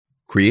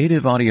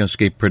Creative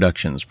Audioscape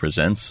Productions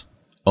presents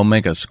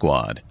Omega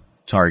Squad,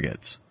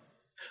 Targets,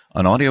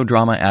 an audio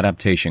drama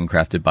adaptation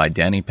crafted by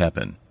Danny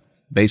Pepin,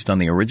 based on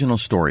the original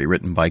story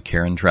written by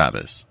Karen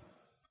Travis.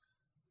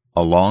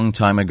 A long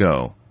time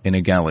ago, in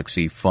a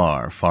galaxy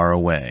far, far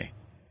away.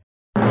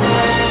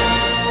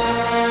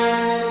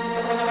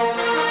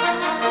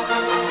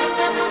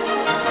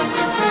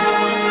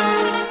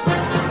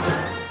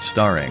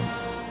 Starring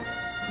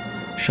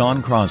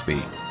Sean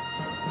Crosby,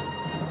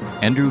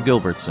 Andrew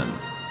Gilbertson,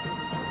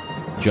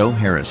 Joe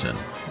Harrison,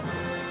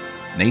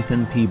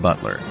 Nathan P.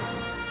 Butler,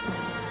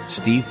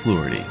 Steve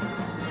Fluharty,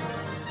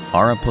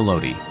 Ara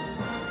Pelote,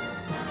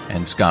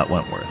 and Scott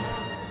Wentworth.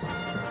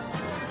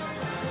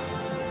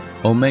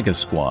 Omega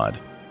Squad,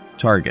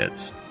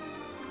 Targets.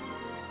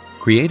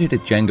 Created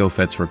at Jango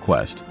Fett's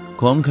request,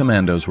 Clone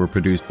Commandos were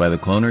produced by the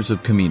cloners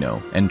of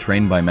Camino and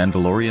trained by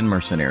Mandalorian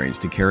mercenaries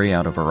to carry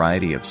out a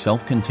variety of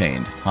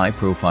self-contained,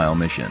 high-profile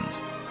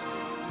missions.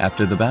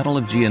 After the Battle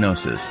of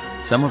Geonosis,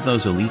 some of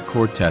those elite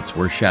quartets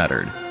were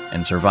shattered,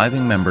 and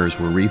surviving members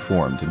were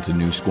reformed into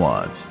new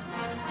squads.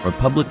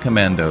 Republic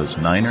Commandos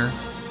Niner,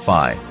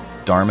 Phi,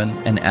 Darman,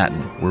 and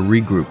Atten were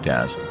regrouped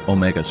as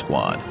Omega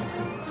Squad.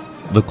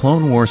 The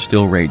Clone War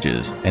still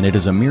rages, and it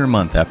is a mere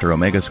month after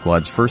Omega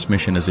Squad's first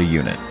mission as a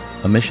unit,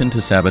 a mission to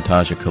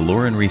sabotage a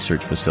Kaloran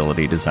research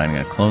facility designing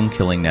a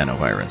clone-killing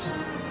nanovirus.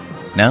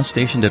 Now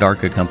stationed at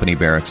Arca Company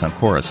barracks on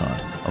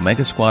Coruscant,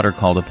 Omega Squad are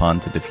called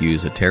upon to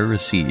defuse a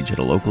terrorist siege at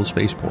a local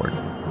spaceport.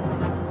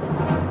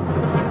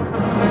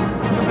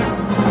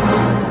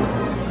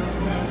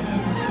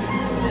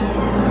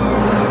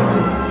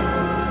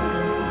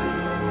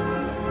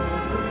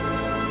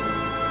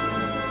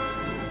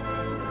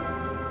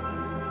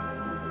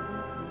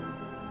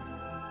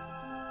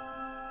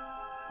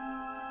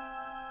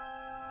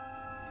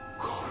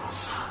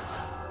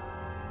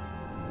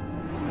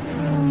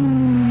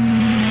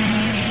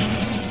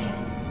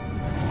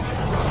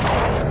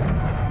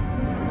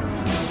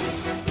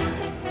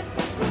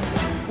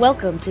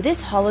 Welcome to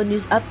this Holo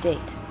News update.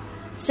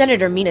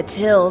 Senator Mina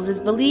Tills is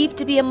believed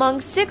to be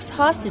among 6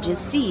 hostages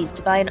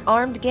seized by an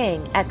armed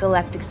gang at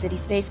Galactic City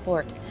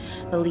Spaceport.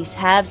 Police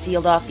have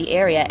sealed off the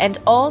area, and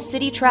all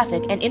city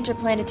traffic and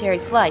interplanetary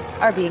flights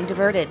are being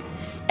diverted.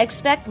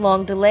 Expect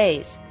long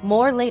delays.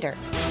 More later.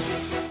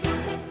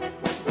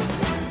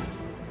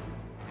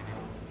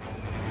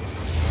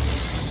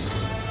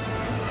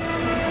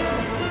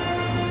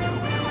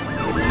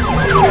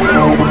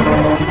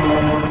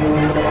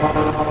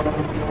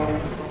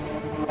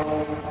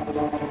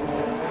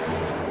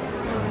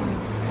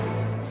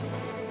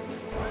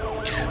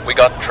 We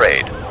got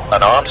trade,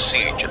 an armed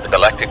siege at the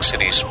Galactic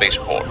City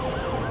Spaceport.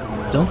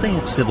 Don't they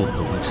have civil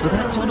police for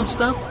that sort of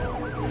stuff?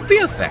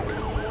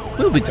 Fearfeck!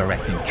 We'll be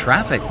directing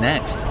traffic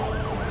next.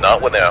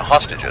 Not when they are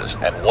hostages,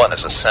 and one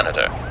is a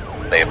senator.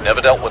 They have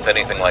never dealt with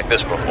anything like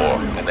this before,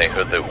 and they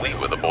heard that we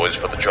were the boys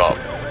for the job.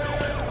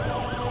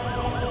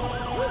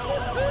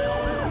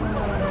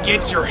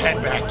 Get your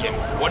head back in.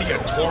 What are you,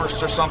 a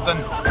tourist or something?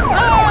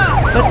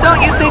 But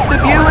don't you think the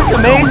view is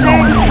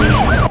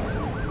amazing?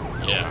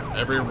 Yeah,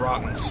 every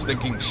rotten,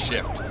 stinking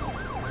shift.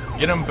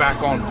 Get them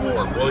back on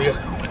board, will you?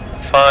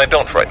 Fine,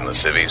 don't frighten the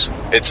civvies.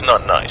 It's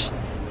not nice.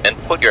 And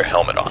put your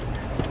helmet on.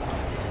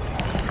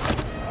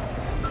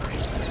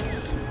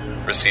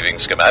 Receiving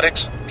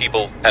schematics,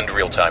 people, and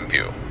real-time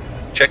view.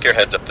 Check your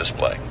heads-up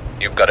display.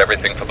 You've got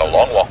everything from the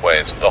long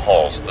walkways, the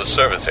halls, the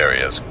service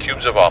areas,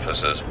 cubes of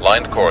offices,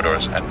 lined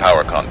corridors, and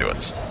power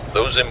conduits.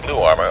 Those in blue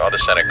armor are the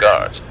Senate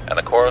guards, and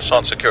the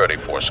Coruscant Security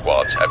Force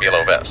squads have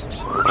yellow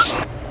vests.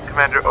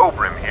 Commander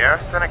Obrim here,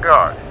 Senate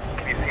Guard.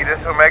 Can you see this,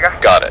 Omega?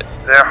 Got it.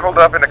 They're holed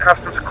up in the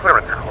customs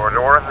clearance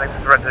corridor, and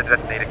they've threatened to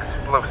detonate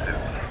explosives.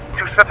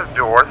 2 sets of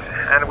doors,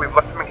 and we've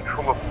left them in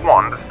control of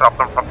one to stop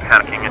them from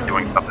panicking and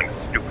doing something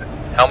stupid.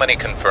 How many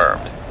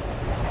confirmed?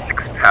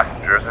 6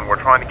 passengers, and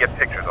we're trying to get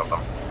pictures of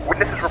them.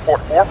 Witnesses report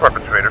 4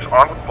 perpetrators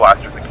armed with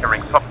blasters and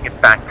carrying something in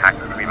backpacks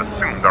that we've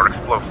assumed are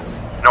explosives.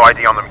 No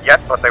ID on them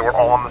yet, but they were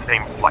all on the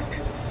same flight.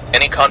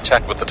 Any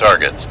contact with the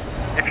targets?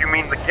 If you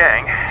mean the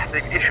gang,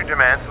 they've issued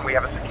demands and we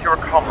have a secure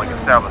comlink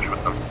established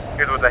with them.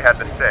 Here's what they had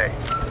to say.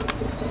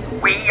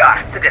 We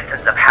are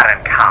citizens of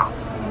Haran Khal.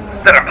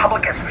 The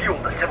Republic has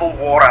fueled the civil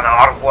war on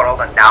our world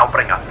and now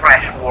bring a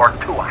fresh war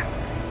to us.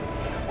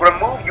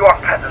 Remove your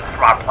presence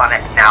from our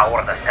planet now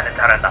or the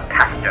Senator and the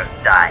pastors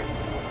die.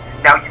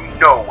 Now you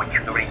know we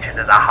can reach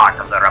into the heart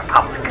of the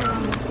Republic.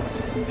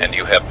 And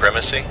you have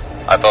primacy?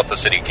 I thought the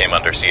city came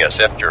under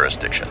CSF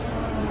jurisdiction.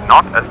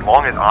 Not as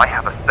long as I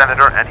have a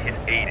senator and his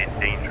aide in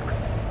danger.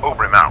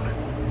 Over him out.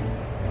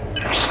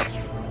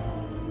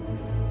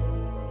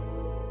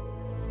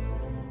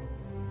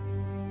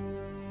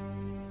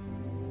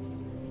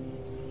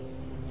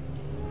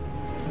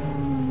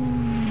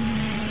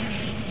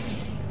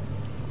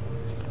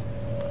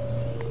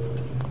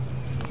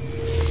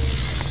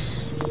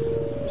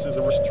 This is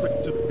a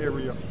restricted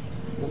area.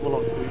 Move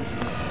along, please.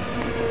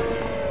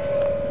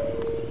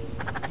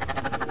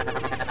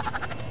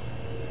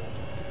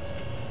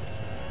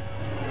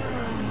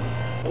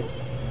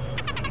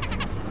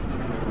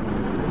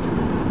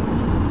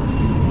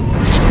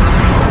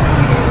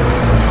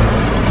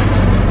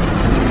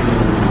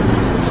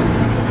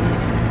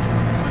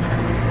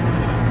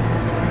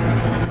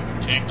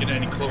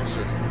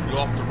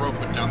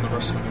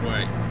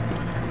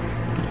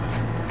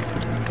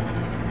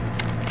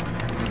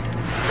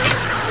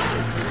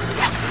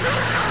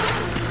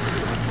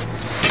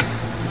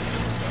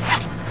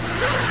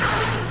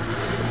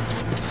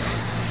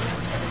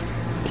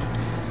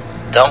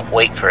 Don't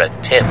wait for a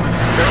tip.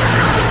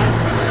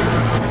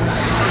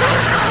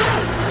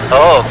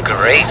 Oh,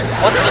 great.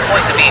 What's the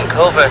point of being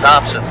covert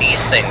ops with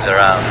these things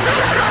around?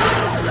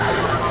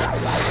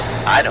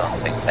 I don't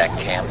think that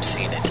camp's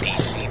seen a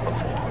DC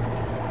before.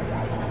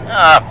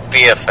 Ah,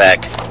 fear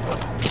feck.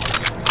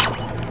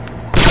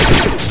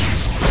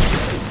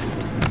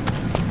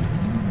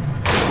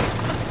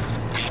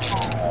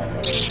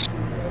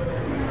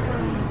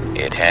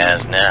 It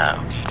has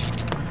now.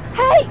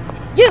 Hey!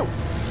 You!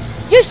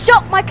 You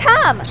shot my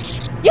cam!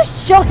 You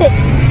shot it!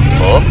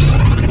 Oops.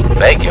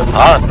 Beg your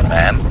pardon,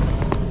 ma'am.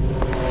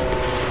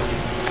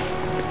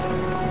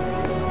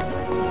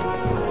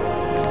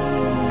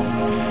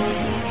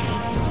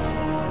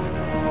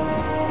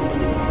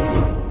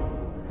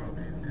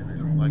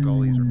 Like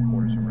all these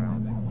reporters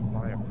around,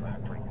 fire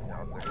breaks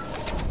out there.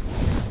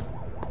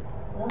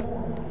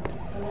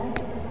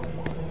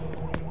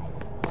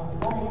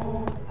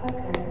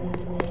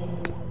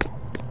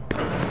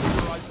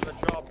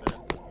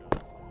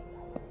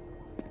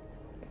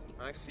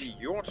 I see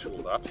you're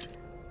tooled up.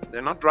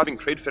 They're not driving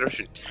Trade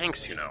Federation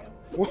tanks, you know.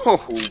 Whoa,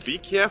 be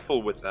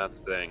careful with that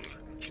thing.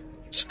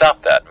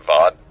 Stop that,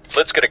 Vaughn.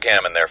 Let's get a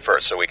cam in there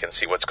first so we can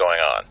see what's going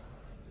on.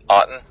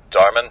 Otten,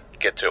 Darman,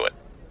 get to it.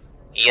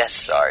 Yes,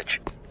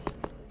 Sarge.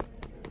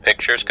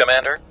 Pictures,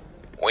 Commander?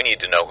 We need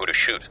to know who to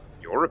shoot.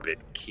 You're a bit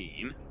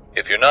keen.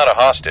 If you're not a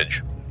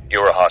hostage,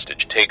 you're a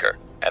hostage taker,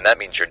 and that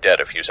means you're dead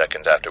a few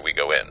seconds after we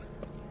go in.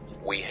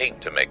 We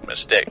hate to make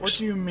mistakes. What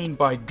do you mean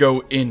by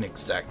go in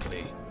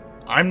exactly?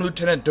 I'm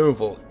Lieutenant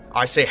Doval.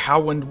 I say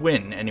how and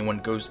when anyone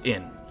goes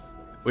in.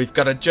 We've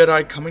got a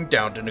Jedi coming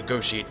down to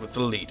negotiate with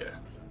the leader.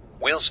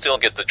 We'll still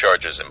get the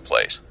charges in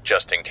place,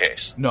 just in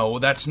case. No,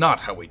 that's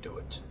not how we do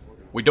it.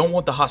 We don't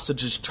want the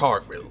hostages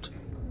char-grilled.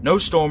 No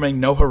storming,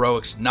 no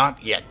heroics,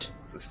 not yet.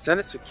 The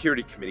Senate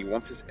Security Committee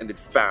wants this ended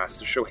fast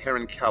to show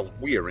Heron Cal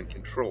we're in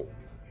control.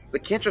 They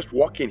can't just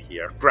walk in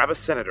here, grab a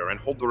senator, and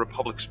hold the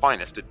Republic's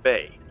finest at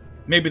bay.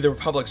 Maybe the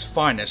Republic's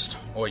finest,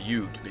 or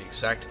you to be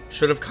exact,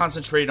 should have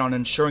concentrated on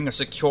ensuring a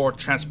secure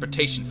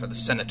transportation for the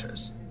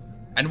senators.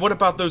 And what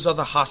about those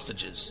other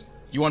hostages?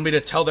 You want me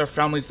to tell their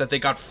families that they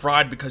got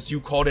fried because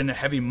you called in a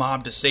heavy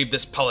mob to save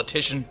this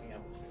politician?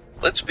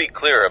 Let's be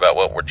clear about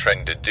what we're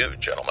trying to do,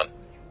 gentlemen.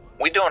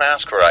 We don't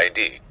ask for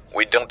ID.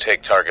 We don't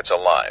take targets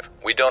alive.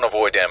 We don't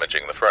avoid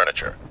damaging the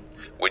furniture.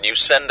 When you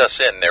send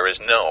us in, there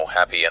is no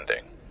happy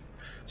ending.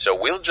 So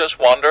we'll just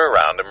wander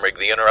around and rig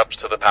the interrupts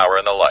to the power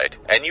and the light,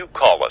 and you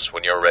call us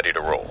when you're ready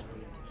to roll.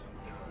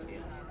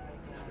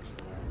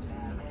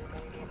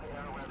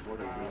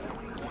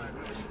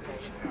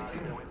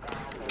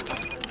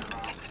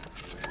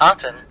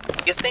 Otten,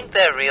 you think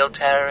they're real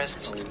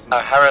terrorists?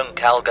 Are Harum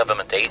Cal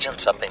government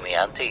agents upping the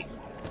ante?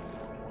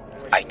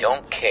 I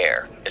don't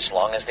care, as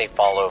long as they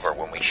fall over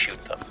when we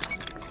shoot them.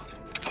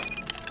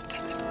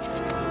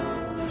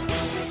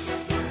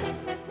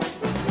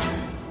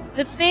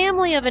 The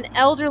family of an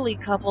elderly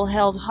couple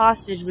held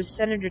hostage with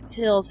Senator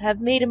Tills have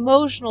made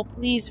emotional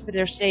pleas for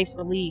their safe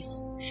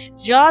release.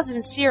 Jaws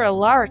and Sierra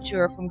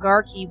Laratur from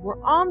Garkey were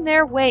on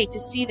their way to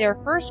see their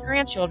first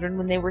grandchildren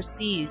when they were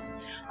seized.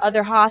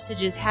 Other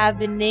hostages have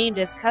been named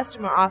as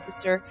Customer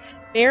Officer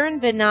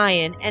Baron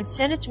Benayan and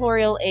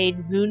Senatorial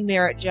Aide Voon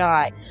Merritt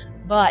Jai,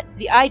 but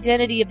the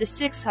identity of the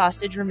sixth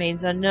hostage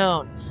remains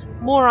unknown.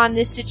 More on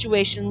this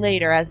situation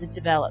later as it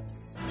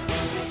develops.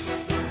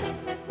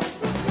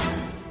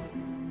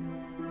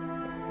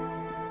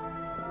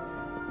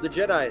 The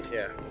Jedi is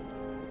here.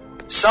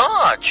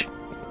 Sarge!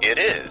 It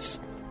is.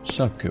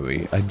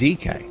 Sakui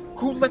Adike.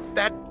 Who let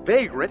that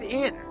vagrant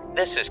in?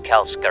 This is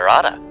Cal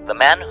Scarata, the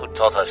man who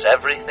taught us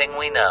everything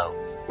we know.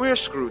 We're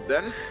screwed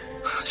then.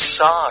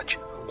 Sarge,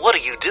 what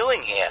are you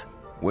doing here?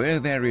 Where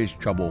there is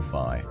trouble,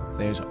 Phi,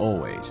 there's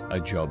always a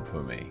job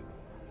for me.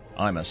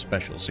 I'm a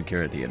special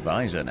security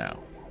advisor now.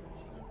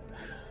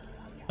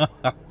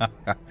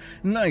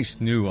 Nice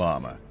new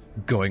armor.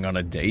 Going on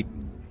a date?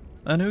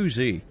 An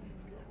Uzi.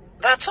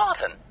 That's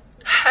Otten.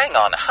 Hang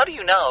on, how do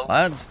you know?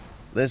 Lads,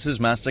 this is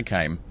Master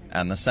Kaim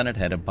and the Senate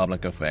Head of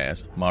Public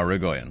Affairs,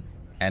 Marugoyan,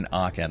 and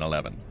Arcan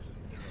 11.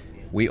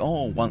 We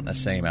all want the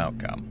same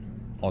outcome.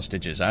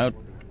 Hostages out,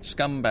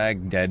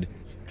 scumbag dead,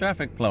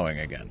 traffic flowing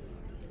again.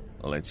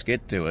 Let's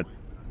get to it.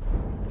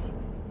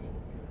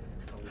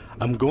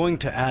 I'm going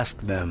to ask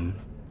them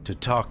to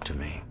talk to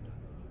me.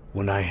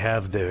 When I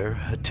have their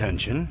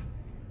attention,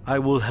 I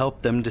will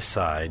help them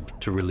decide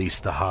to release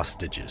the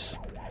hostages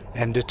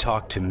and to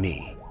talk to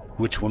me,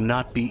 which will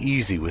not be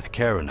easy with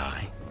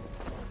Karenai.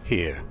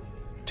 Here,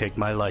 take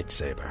my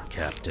lightsaber,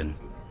 Captain.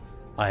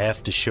 I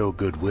have to show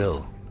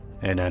goodwill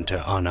and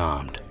enter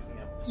unarmed.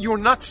 You're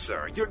nuts,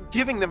 sir. You're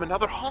giving them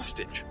another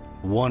hostage.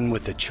 One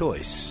with a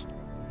choice.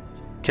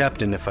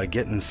 Captain, if I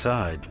get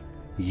inside,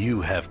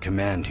 you have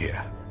command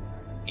here.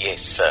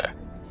 Yes, sir.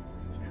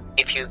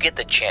 If you get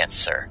the chance,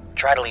 sir,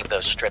 try to leave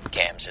those strip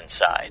cams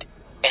inside.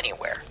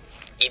 Anywhere.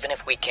 Even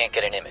if we can't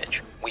get an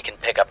image, we can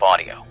pick up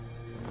audio.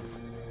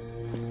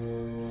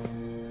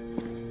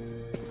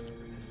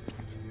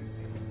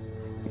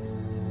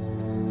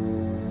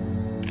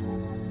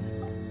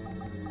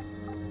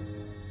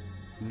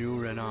 New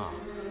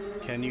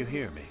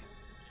hear me?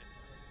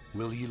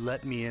 Will you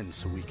let me in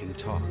so we can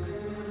talk?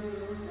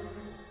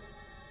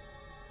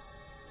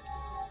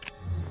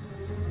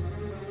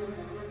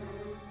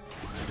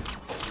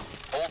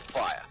 Hold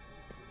fire.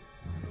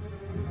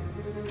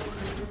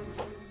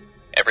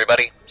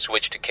 Everybody,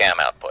 switch to cam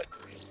output.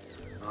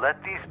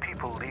 Let these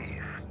people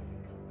leave.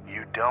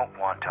 You don't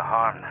want to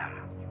harm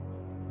them.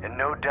 And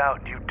no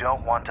doubt you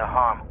don't want to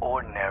harm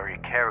ordinary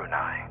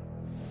Karunai.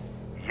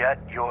 Yet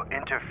your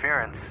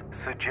interference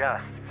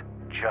suggests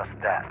just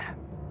that.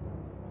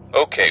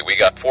 Okay, we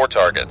got 4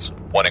 targets.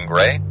 1 in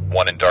gray,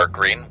 1 in dark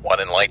green, 1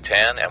 in light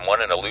tan, and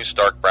 1 in a loose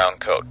dark brown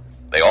coat.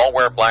 They all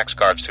wear black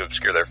scarves to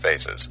obscure their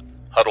faces.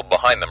 Huddled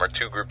behind them are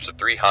 2 groups of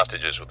 3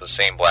 hostages with the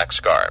same black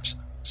scarves.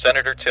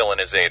 Senator Till and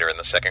his aide are in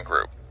the second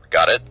group.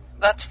 Got it?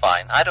 That's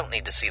fine. I don't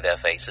need to see their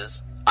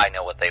faces. I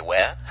know what they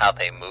wear, how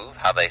they move,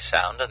 how they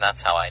sound, and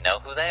that's how I know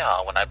who they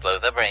are when I blow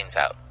their brains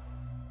out.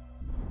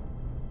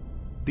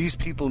 These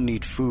people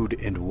need food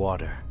and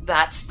water.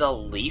 That's the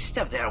least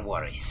of their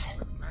worries.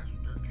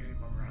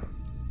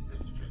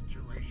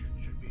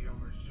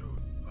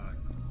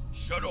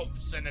 Shut up,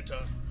 Senator.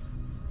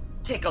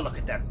 Take a look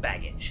at their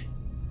baggage.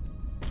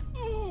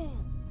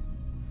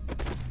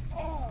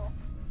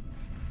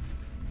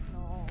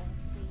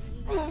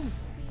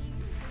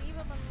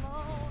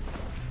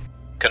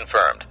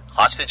 Confirmed.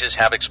 Hostages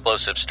have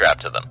explosives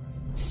strapped to them.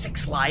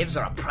 6 lives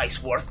are a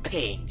price worth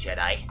paying,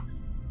 Jedi.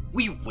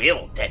 We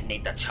will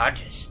detonate the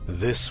charges.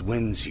 This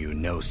wins you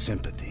no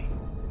sympathy.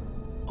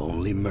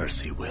 Only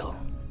mercy will.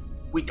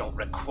 We don't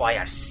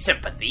require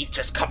sympathy,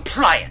 just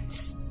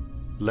compliance.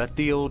 Let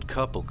the old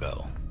couple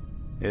go.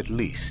 At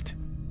least.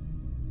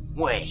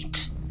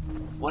 Wait.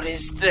 What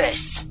is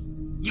this?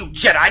 You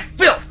Jedi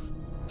filth!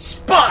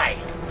 Spy!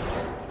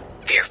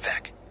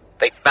 Fearfeck.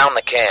 They found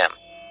the cam.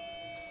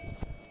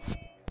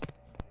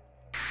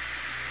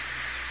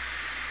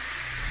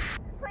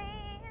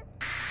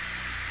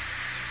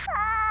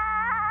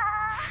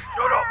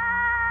 Shut up!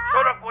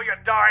 Shut up or you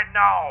die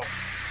now!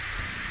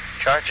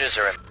 Charges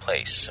are in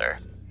place, sir.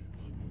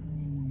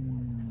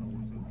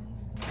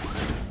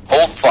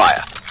 Hold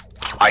fire.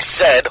 I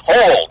said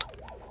hold!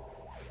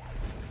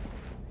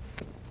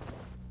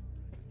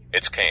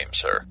 It's Kame,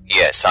 sir.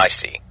 Yes, I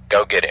see.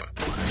 Go get him.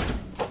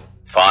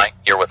 Fi,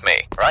 you're with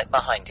me. Right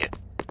behind you.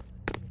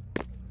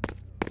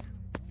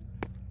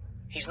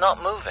 He's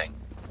not moving.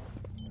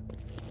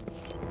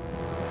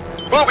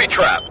 Booby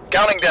trap!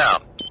 Counting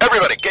down.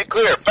 Everybody, get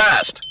clear,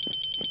 fast!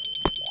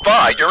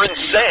 Fi, you're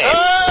insane!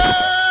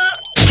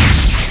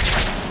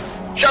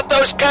 Shut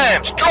those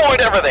cams! Droid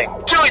everything!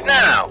 Do it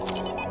now!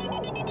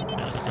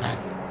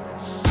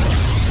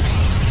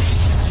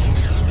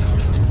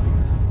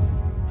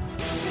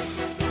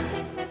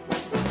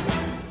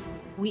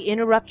 We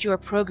interrupt your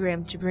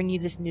program to bring you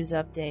this news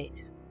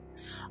update.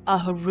 A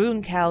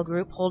Harun Cal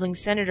group holding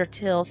Senator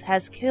Tills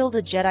has killed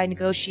a Jedi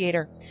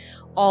negotiator.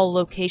 All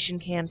location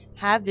cams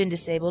have been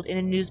disabled in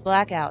a news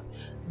blackout,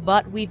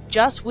 but we've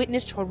just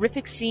witnessed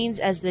horrific scenes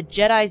as the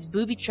Jedi's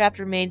booby-trapped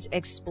remains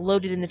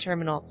exploded in the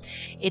terminal.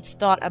 It's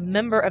thought a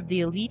member of the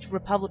elite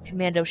Republic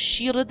Commando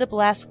shielded the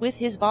blast with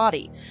his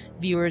body.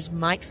 Viewers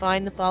might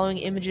find the following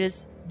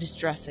images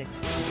distressing.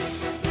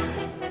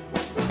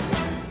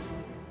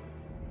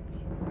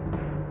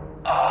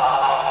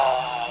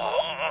 Oh,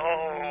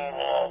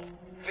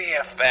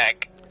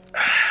 Fearfeck.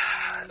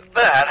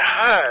 That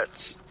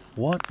hurts.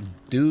 What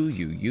do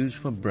you use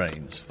for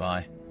brains,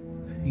 Fi?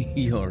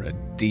 You're a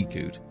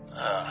decoot.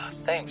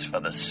 Thanks for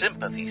the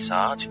sympathy,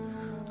 Sarge.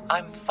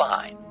 I'm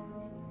fine.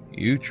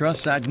 You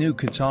trust that new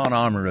Catan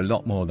armor a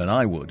lot more than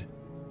I would.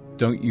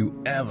 Don't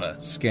you ever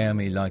scare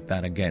me like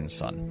that again,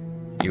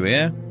 son. You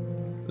hear?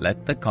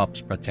 Let the cops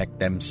protect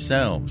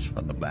themselves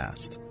from the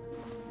blast.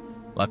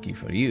 Lucky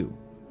for you,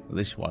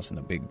 this wasn't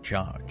a big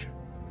charge.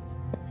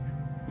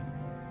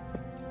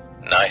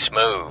 Nice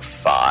move,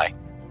 Fi.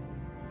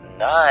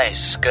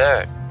 Nice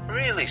skirt.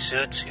 Really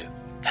suits you.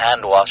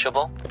 Hand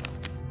washable?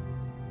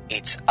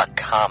 It's a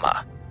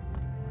comma.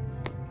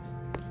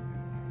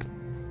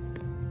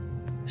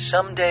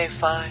 Someday,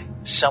 Fi,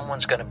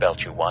 someone's gonna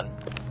belt you one,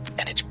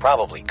 and it's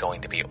probably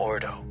going to be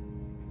Ordo.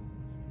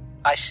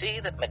 I see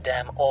that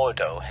Madame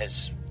Ordo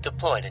has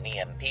deployed an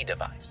EMP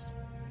device.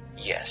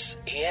 Yes,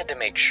 he had to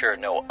make sure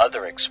no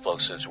other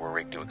explosives were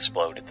rigged to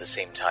explode at the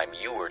same time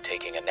you were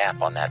taking a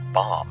nap on that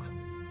bomb.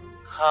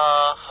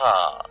 Ha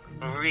ha,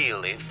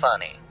 really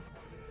funny.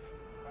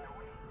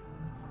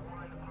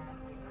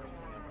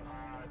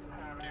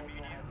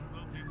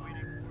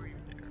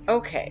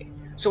 Okay,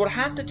 so we'll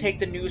have to take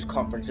the news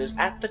conferences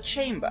at the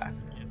chamber.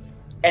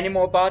 Any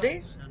more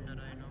bodies?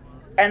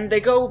 And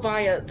they go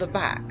via the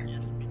back.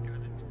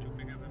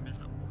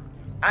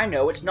 I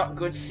know it's not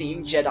good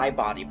seeing Jedi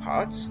body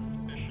parts.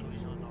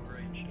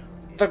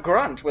 The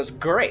grunt was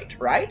great,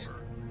 right?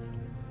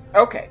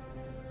 Okay,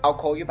 I'll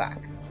call you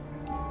back.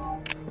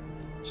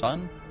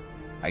 Son,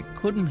 I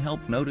couldn't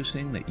help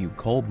noticing that you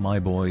called my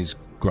boys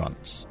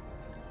grunts.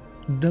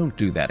 Don't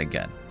do that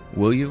again,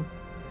 will you?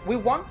 We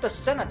want the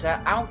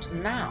senator out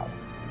now.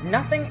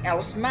 Nothing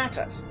else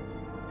matters.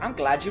 I'm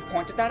glad you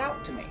pointed that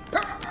out to me.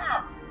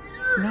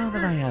 Now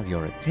that I have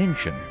your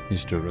attention,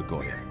 Mr.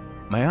 Ragoya,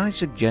 may I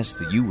suggest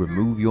that you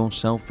remove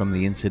yourself from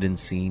the incident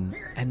scene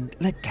and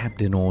let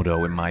Captain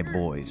Ordo and my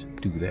boys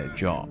do their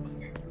job.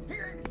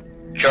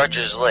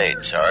 Charges laid,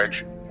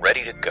 Sarge.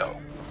 Ready to go.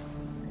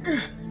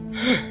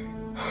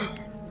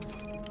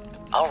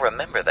 I'll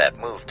remember that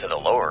move to the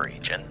lower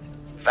region.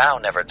 Vow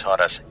never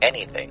taught us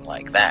anything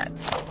like that.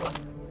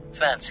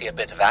 Fancy a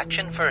bit of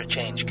action for a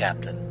change,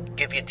 Captain?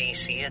 Give you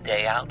DC a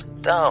day out?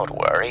 Don't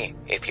worry.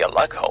 If your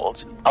luck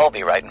holds, I'll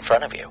be right in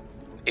front of you.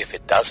 If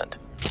it doesn't,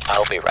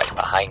 I'll be right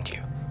behind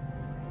you.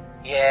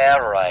 Yeah,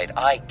 right.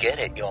 I get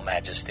it, Your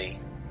Majesty.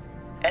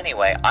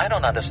 Anyway, I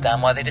don't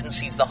understand why they didn't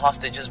seize the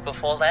hostages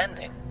before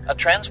landing. A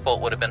transport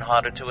would have been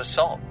harder to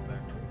assault.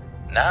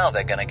 Now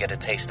they're gonna get a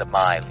taste of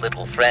my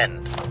little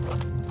friend.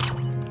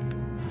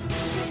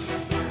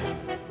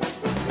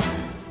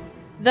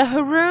 The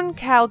Haroon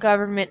Cal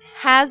government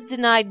has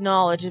denied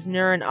knowledge of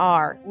Nurin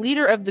R,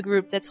 leader of the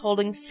group that's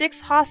holding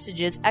 6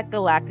 hostages at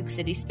Galactic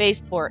City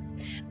Spaceport.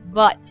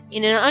 But,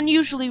 in an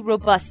unusually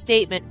robust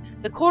statement,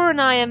 the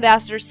Koronai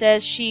ambassador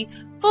says she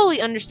fully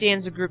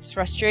understands the group's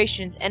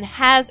frustrations and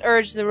has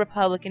urged the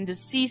Republican to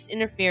cease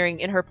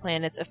interfering in her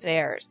planet's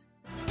affairs.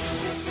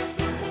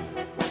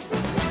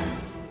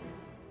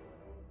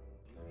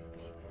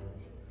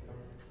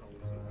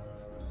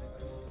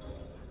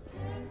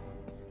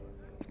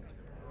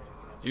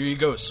 Here you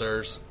go,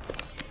 sirs.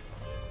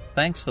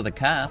 Thanks for the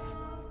calf.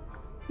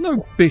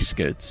 No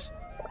biscuits.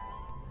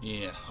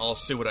 Yeah, I'll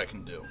see what I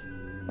can do.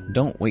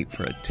 Don't wait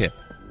for a tip.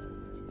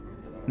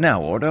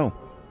 Now, Ordo,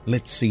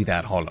 let's see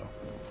that holo.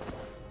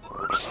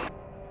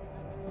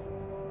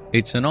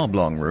 It's an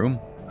oblong room.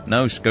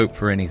 No scope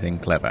for anything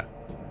clever.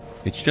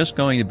 It's just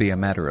going to be a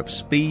matter of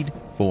speed,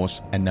 force,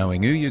 and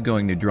knowing who you're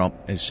going to drop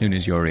as soon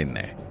as you're in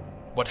there.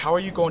 But how are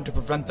you going to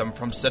prevent them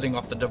from setting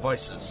off the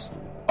devices?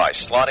 By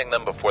slotting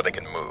them before they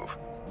can move.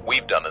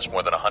 We've done this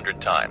more than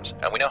 100 times,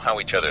 and we know how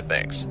each other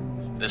thinks.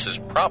 This is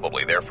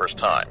probably their first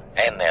time.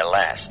 And their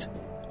last.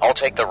 I'll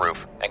take the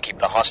roof and keep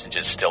the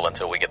hostages still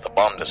until we get the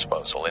bomb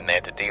disposal in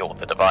there to deal with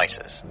the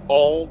devices.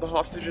 All the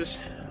hostages?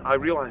 I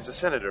realize the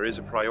Senator is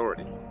a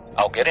priority.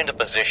 I'll get into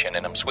position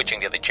and I'm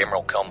switching to the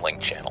General Comlink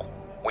channel.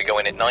 We go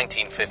in at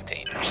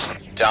 1915.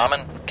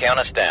 Darman, count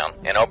us down,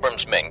 and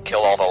Obram's men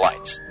kill all the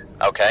lights.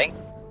 Okay?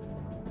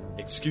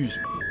 Excuse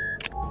me.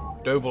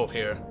 Doval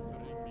here.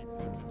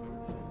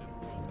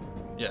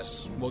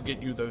 Yes, we'll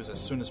get you those as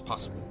soon as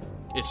possible.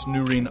 It's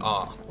Nurin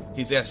R.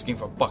 He's asking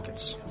for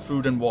buckets,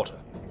 food and water.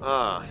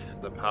 Ah,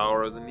 the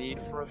power of the need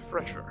for a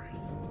fresher.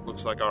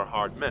 Looks like our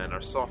hard men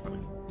are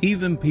softening.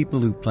 Even people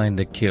who plan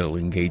to kill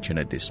engage in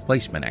a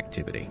displacement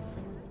activity.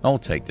 I'll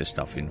take the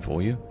stuff in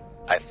for you.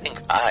 I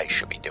think I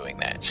should be doing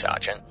that,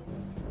 Sergeant.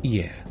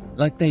 Yeah,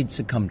 like they'd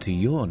succumb to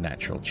your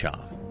natural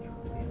charm.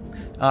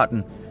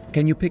 Arton,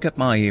 can you pick up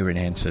my ear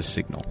enhancer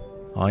signal?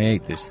 I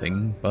hate this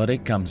thing, but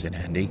it comes in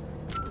handy.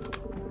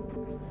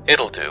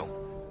 It'll do.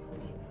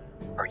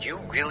 Are you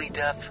really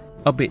deaf?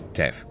 A bit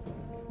deaf.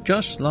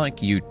 Just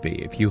like you'd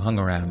be if you hung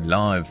around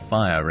live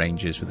fire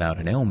ranges without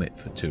an helmet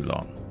for too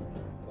long.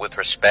 With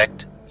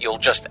respect, you'll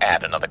just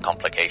add another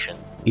complication.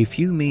 If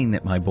you mean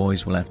that my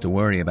boys will have to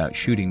worry about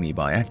shooting me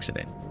by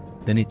accident,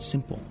 then it's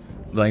simple.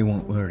 They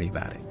won't worry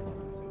about it.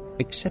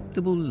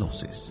 Acceptable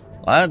losses.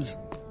 Lads,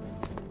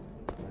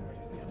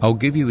 I'll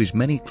give you as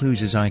many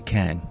clues as I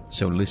can,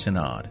 so listen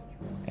hard.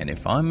 And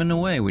if I'm in the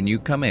way when you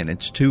come in,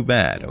 it's too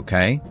bad,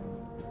 okay?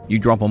 You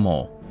drop them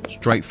all.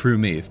 Straight through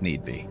me if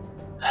need be.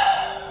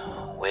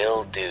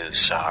 Will do,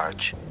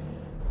 Sarge.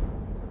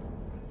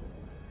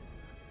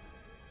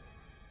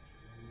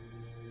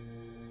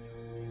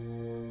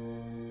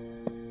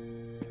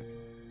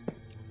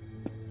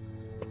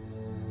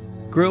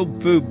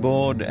 Grilled food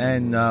board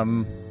and,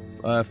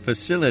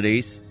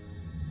 facilities.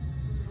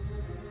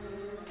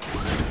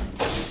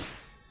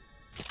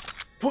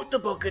 Put the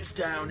buckets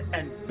down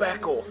and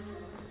back off.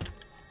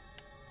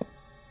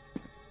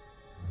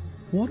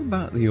 What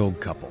about the old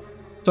couple?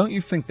 Don't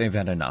you think they've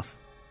had enough?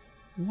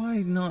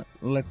 Why not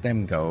let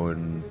them go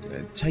and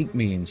take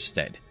me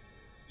instead?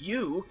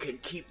 You can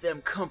keep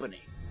them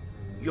company.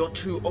 You're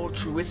too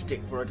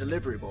altruistic for a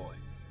delivery boy.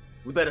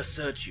 We better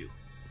search you.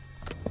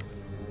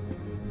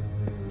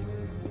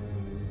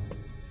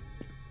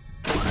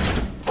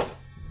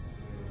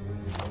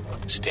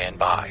 Stand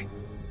by.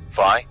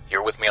 Vi,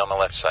 you're with me on the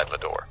left side of the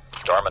door.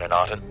 Darman and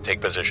Otten,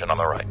 take position on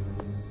the right.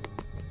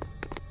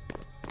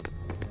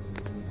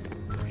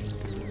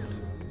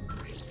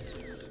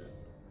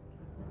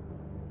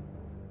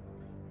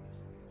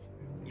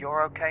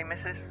 You're okay,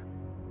 missus?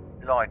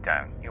 Lie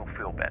down, you'll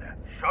feel better.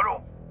 Shut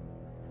up!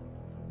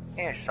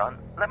 Here, son,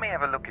 let me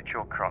have a look at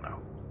your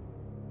chrono.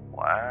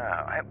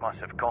 Wow, that must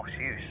have cost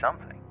you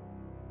something.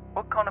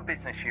 What kind of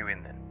business you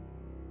in then?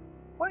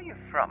 Where are you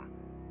from?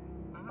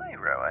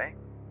 Mayro, eh?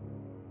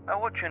 Oh,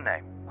 what's your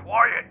name?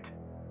 Quiet!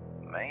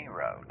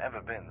 Mayro, never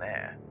been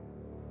there.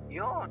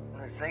 You're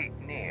Nazate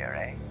near,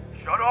 eh?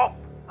 Shut up!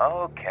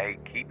 Okay,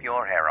 keep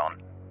your hair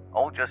on.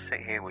 I'll just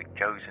sit here with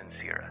Joes and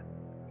Sierra.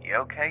 You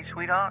okay,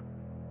 sweetheart?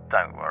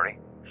 Don't worry.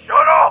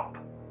 Shut up!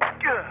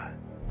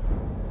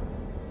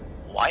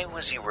 Why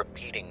was he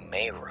repeating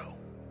Mayro?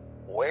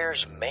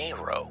 Where's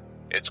Mayro?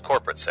 It's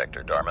corporate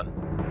sector,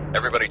 Darman.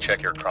 Everybody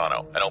check your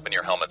chrono and open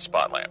your helmet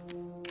spot lamp.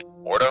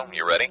 Ordo,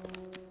 you ready?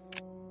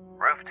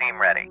 Roof team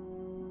ready.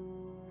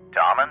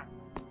 Darman?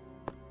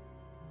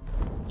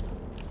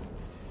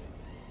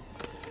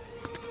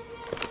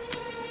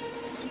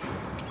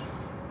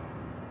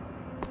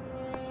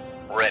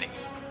 Ready.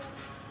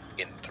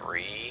 In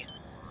 3,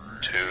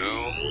 2,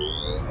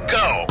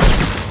 go!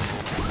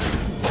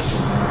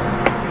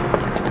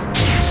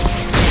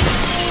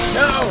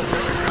 No!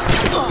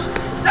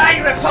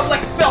 Die, Republic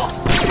filth!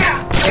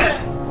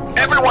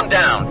 Everyone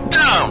down!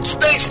 Down!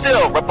 Stay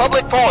still!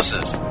 Republic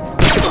forces!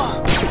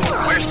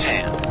 Where's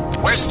Tan?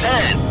 Where's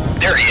Tan?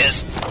 There he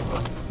is!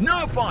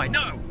 No fire!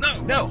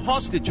 No!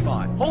 Hostage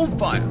fire! Hold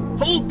fire!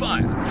 Hold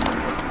fire!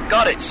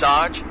 Got it,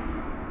 Sarge.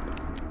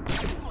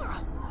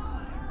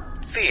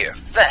 Fear,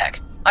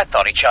 feck. I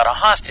thought he shot a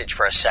hostage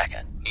for a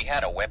second. He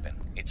had a weapon.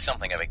 It's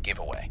something of a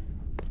giveaway.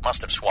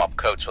 Must have swapped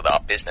coats with our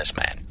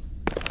businessman.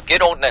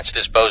 Get ordnance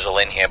disposal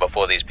in here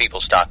before these people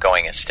start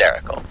going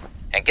hysterical.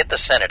 And get the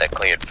senator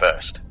cleared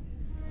first.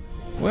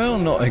 Well,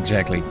 not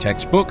exactly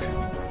textbook,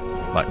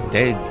 but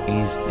dead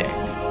is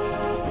dead.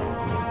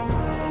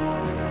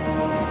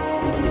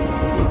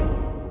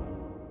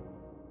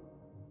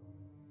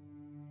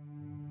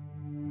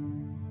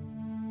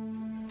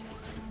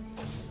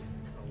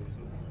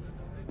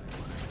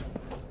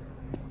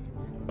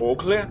 All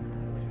clear?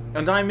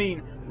 And I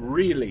mean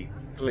really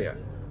clear.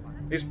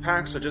 These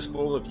packs are just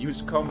full of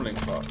used comlink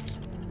parts.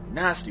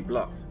 Nasty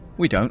bluff.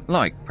 We don't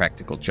like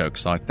practical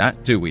jokes like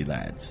that, do we,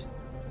 lads?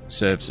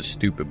 Serves a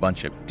stupid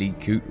bunch of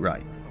decoot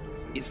right.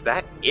 Is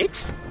that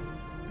it?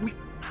 We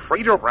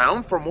prayed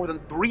around for more than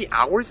 3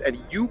 hours and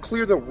you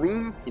clear the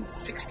room in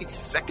 60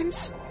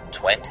 seconds?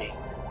 20.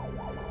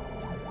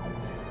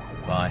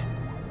 Why,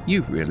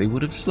 you really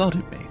would have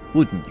slaughtered me,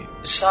 wouldn't you?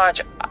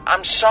 Sarge,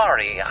 I'm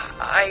sorry.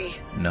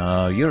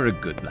 No, you're a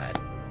good lad.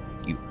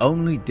 You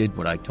only did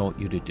what I taught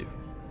you to do.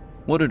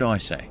 What did I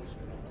say?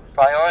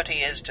 Priority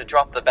is to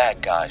drop the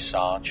bad guys,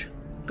 Sarge.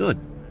 Good.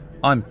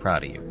 I'm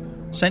proud of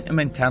you.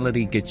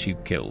 Sentimentality gets you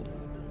killed.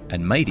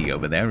 And Matey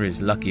over there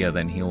is luckier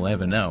than he'll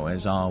ever know,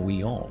 as are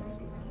we all.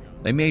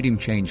 They made him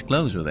change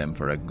clothes with them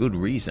for a good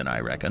reason,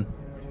 I reckon.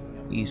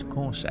 He's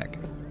Corsac.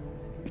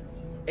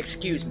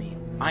 Excuse me.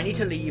 I need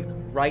to leave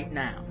right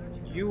now.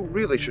 You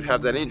really should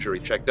have that injury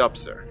checked up,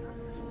 sir.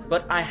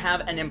 But I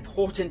have an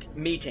important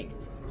meeting.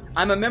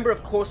 I'm a member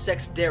of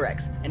Corsac's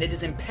Derex, and it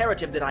is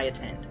imperative that I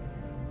attend.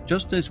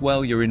 Just as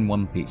well you're in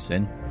one piece,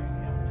 then.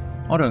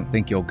 I don't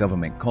think your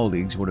government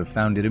colleagues would have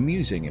found it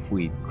amusing if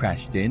we'd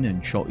crashed in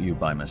and shot you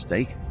by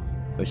mistake,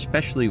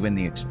 especially when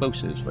the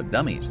explosives were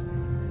dummies.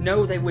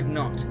 No, they would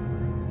not.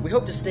 We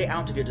hope to stay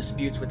out of your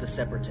disputes with the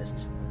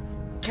Separatists.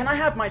 Can I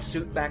have my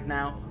suit back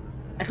now?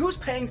 And who's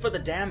paying for the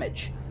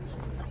damage?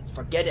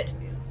 Forget it.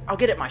 I'll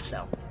get it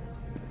myself.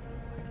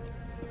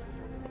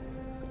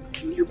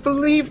 Can you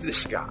believe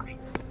this guy?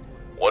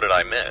 What did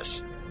I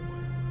miss?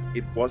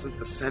 It wasn't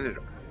the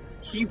senator.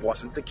 He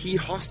wasn't the key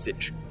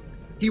hostage.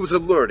 He was a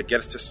lure to get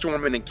us to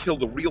storm in and kill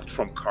the real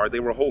trump card they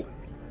were holding.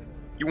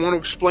 You want to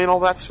explain all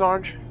that,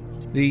 Sarge?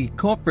 The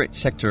Corporate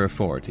Sector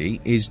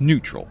Authority is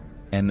neutral,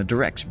 and the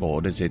Directs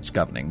Board is its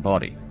governing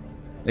body.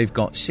 They've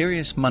got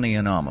serious money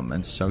and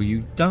armaments, so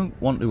you don't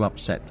want to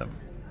upset them.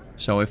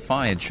 So if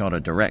I had shot a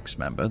Directs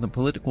member, the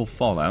political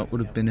fallout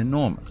would have been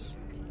enormous.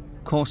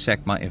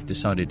 Corsac might have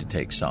decided to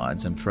take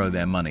sides and throw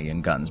their money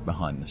and guns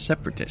behind the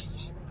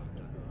Separatists.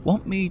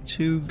 Want me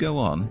to go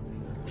on?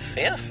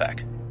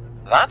 Fearfeck?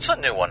 That's a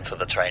new one for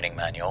the training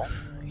manual.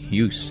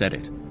 You said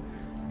it.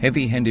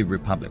 Heavy-handed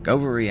Republic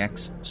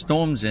overreacts,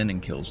 storms in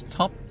and kills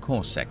top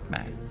Corsac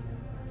man.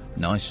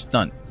 Nice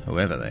stunt,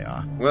 whoever they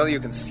are. Well,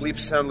 you can sleep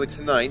soundly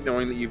tonight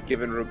knowing that you've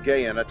given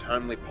Rogayan a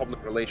timely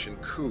public relation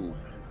coup.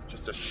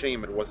 Just a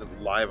shame it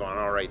wasn't live on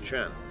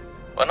RHN.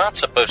 We're not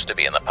supposed to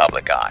be in the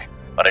public eye,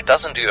 but it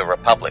doesn't do the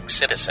Republic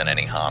citizen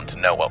any harm to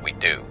know what we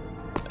do.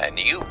 And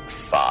you,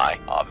 Phi,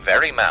 are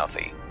very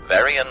mouthy,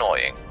 very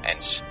annoying,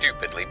 and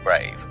stupidly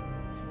brave.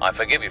 I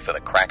forgive you for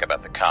the crack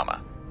about the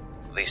comma.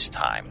 This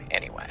time,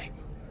 anyway.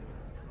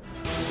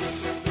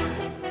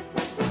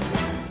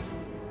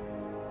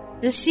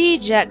 The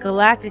siege at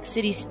Galactic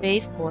City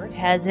Spaceport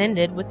has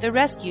ended with the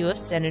rescue of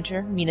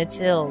Senator Mina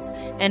Tills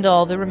and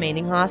all the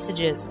remaining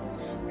hostages.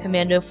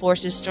 Commando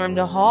forces stormed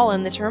a hall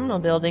in the terminal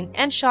building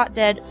and shot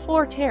dead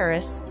 4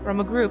 terrorists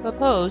from a group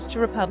opposed to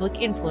Republic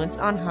influence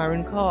on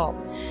Harun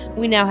Kal.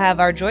 We now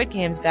have our droid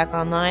cams back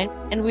online,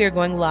 and we are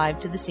going live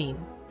to the scene.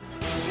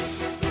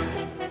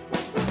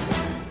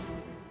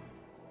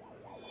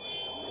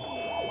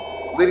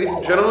 Ladies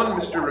and gentlemen,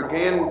 Mr.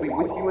 Rogayan will be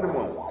with you in a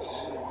moment.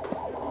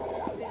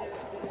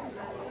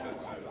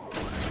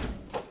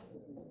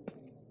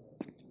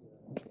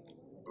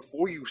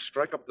 Before you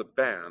strike up the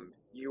band,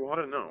 you ought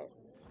to know.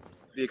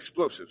 The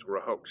explosives were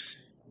a hoax.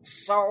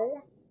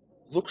 So?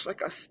 Looks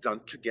like a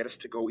stunt to get us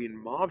to go in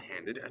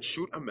mob-handed and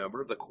shoot a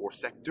member of the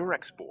Corsac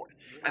Durex board,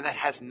 and that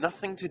has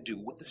nothing to do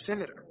with the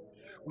senator.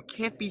 We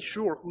can't be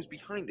sure who's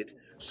behind it,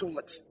 so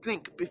let's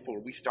think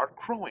before we start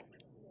crowing.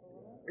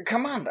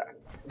 Commander,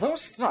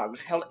 those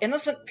thugs held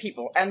innocent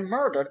people and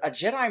murdered a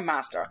Jedi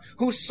Master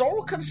whose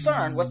sole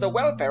concern was the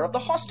welfare of the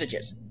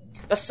hostages.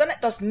 The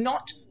Senate does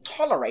not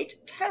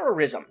tolerate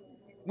terrorism.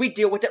 We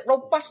deal with it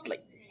robustly,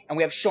 and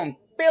we have shown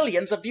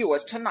billions of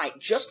viewers tonight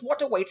just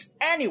what awaits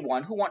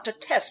anyone who wants to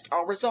test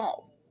our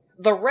resolve.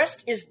 The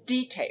rest is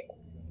detail,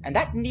 and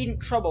that needn't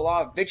trouble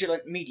our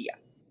vigilant media.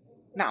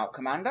 Now,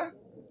 Commander,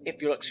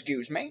 if you'll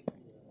excuse me.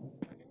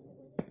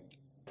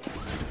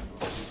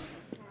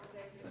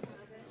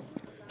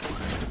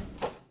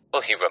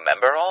 Will he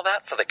remember all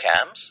that for the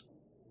cams?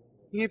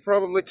 He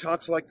probably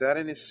talks like that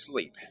in his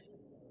sleep.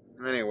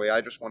 Anyway,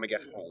 I just want to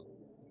get home.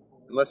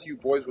 Unless you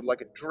boys would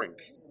like a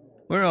drink.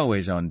 We're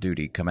always on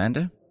duty,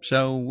 Commander,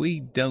 so we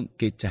don't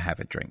get to have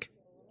a drink.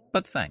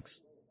 But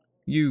thanks.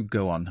 You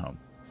go on home.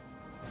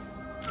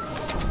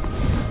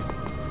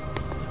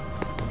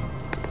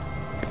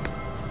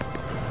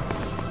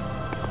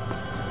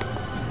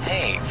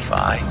 Hey,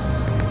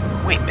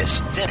 Fi. We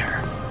missed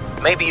dinner.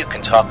 Maybe you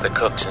can talk the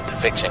cooks into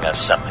fixing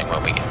us something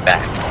when we get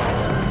back.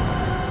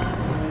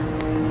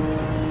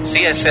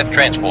 CSF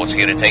Transport's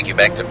here to take you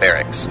back to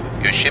barracks.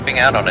 You're shipping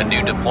out on a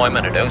new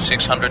deployment at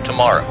 0600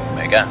 tomorrow,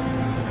 Omega.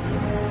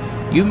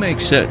 You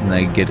make certain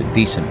they get a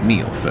decent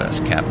meal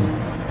first, Captain.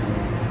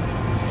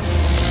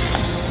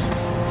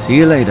 See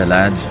you later,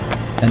 lads.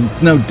 And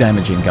no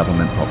damaging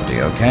government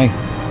property, okay?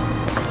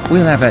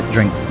 We'll have that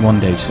drink one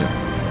day soon.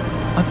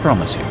 I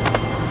promise you.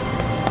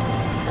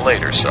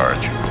 Later,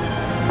 Sarge.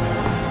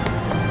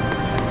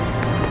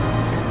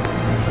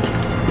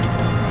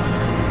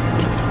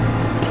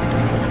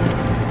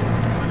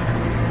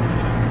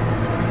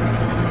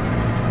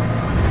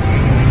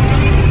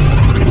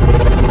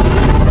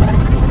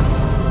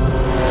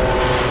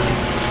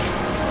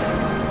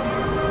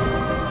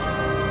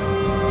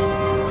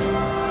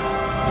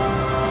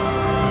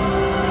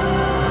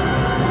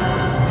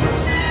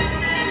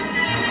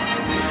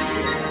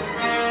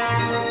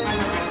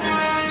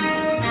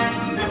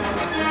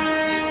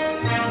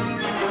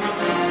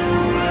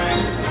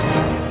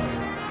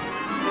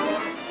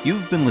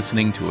 You've been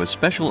listening to a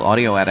special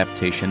audio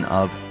adaptation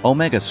of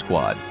Omega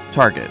Squad,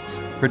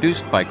 Targets,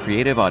 produced by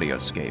Creative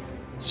Audioscape,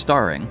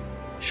 starring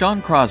Sean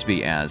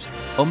Crosby as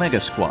Omega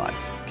Squad,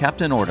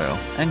 Captain Ordo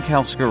and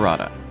Cal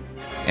Scarata,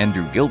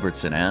 Andrew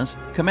Gilbertson as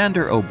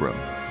Commander Obram,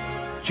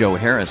 Joe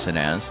Harrison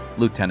as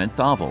Lieutenant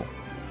Dovel,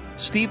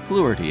 Steve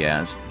Fluharty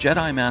as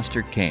Jedi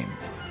Master Kane,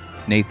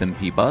 Nathan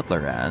P.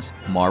 Butler as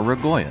Mar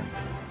Ragoyan,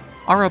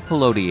 Ara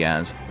Peloti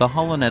as the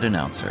HoloNet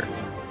Announcer,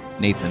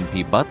 Nathan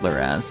P. Butler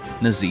as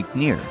Nazit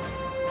Nir,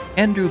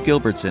 Andrew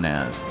Gilbertson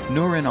as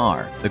Nurin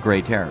R., the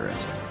Grey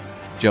Terrorist,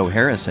 Joe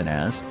Harrison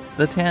as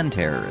the Tan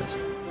Terrorist,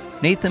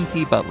 Nathan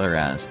P. Butler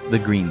as the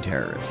Green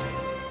Terrorist,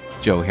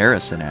 Joe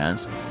Harrison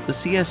as the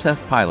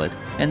CSF Pilot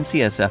and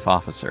CSF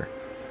Officer,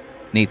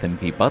 Nathan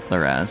P.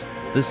 Butler as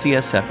the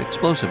CSF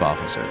Explosive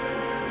Officer,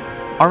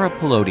 Ara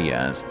Peloti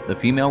as the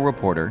Female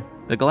Reporter,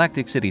 the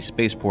Galactic City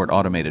Spaceport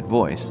Automated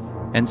Voice,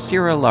 and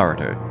Sierra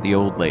Larter, the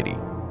Old Lady.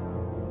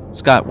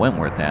 Scott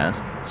Wentworth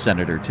as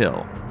Senator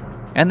Till.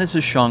 And this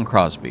is Sean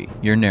Crosby,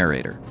 your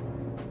narrator.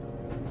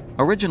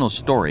 Original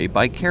story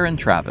by Karen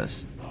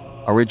Travis.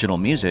 Original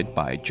music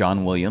by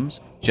John Williams,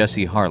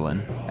 Jesse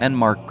Harlan, and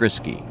Mark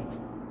Grisky.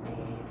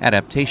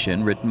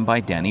 Adaptation written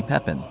by Danny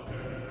Pepin.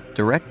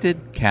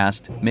 Directed,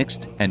 cast,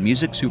 mixed, and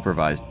music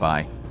supervised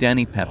by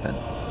Danny Pepin.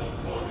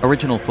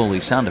 Original Foley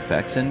sound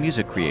effects and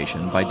music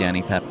creation by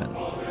Danny Pepin.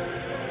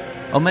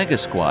 Omega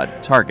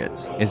Squad,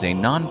 Targets is a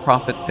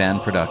non-profit fan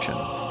production.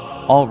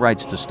 All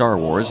rights to Star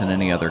Wars and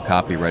any other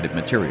copyrighted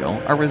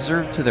material are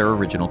reserved to their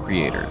original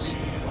creators.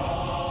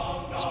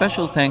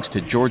 Special thanks to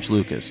George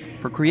Lucas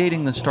for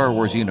creating the Star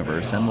Wars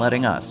universe and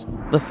letting us,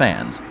 the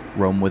fans,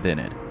 roam within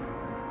it.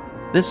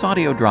 This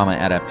audio drama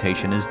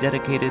adaptation is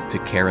dedicated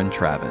to Karen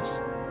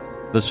Travis.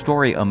 The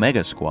story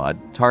Omega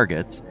Squad,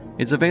 Targets,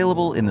 is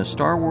available in the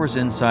Star Wars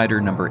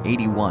Insider number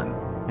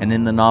 81 and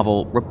in the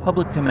novel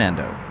Republic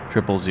Commando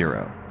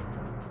 000.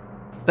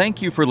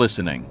 Thank you for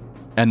listening,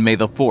 and may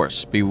the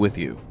Force be with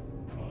you.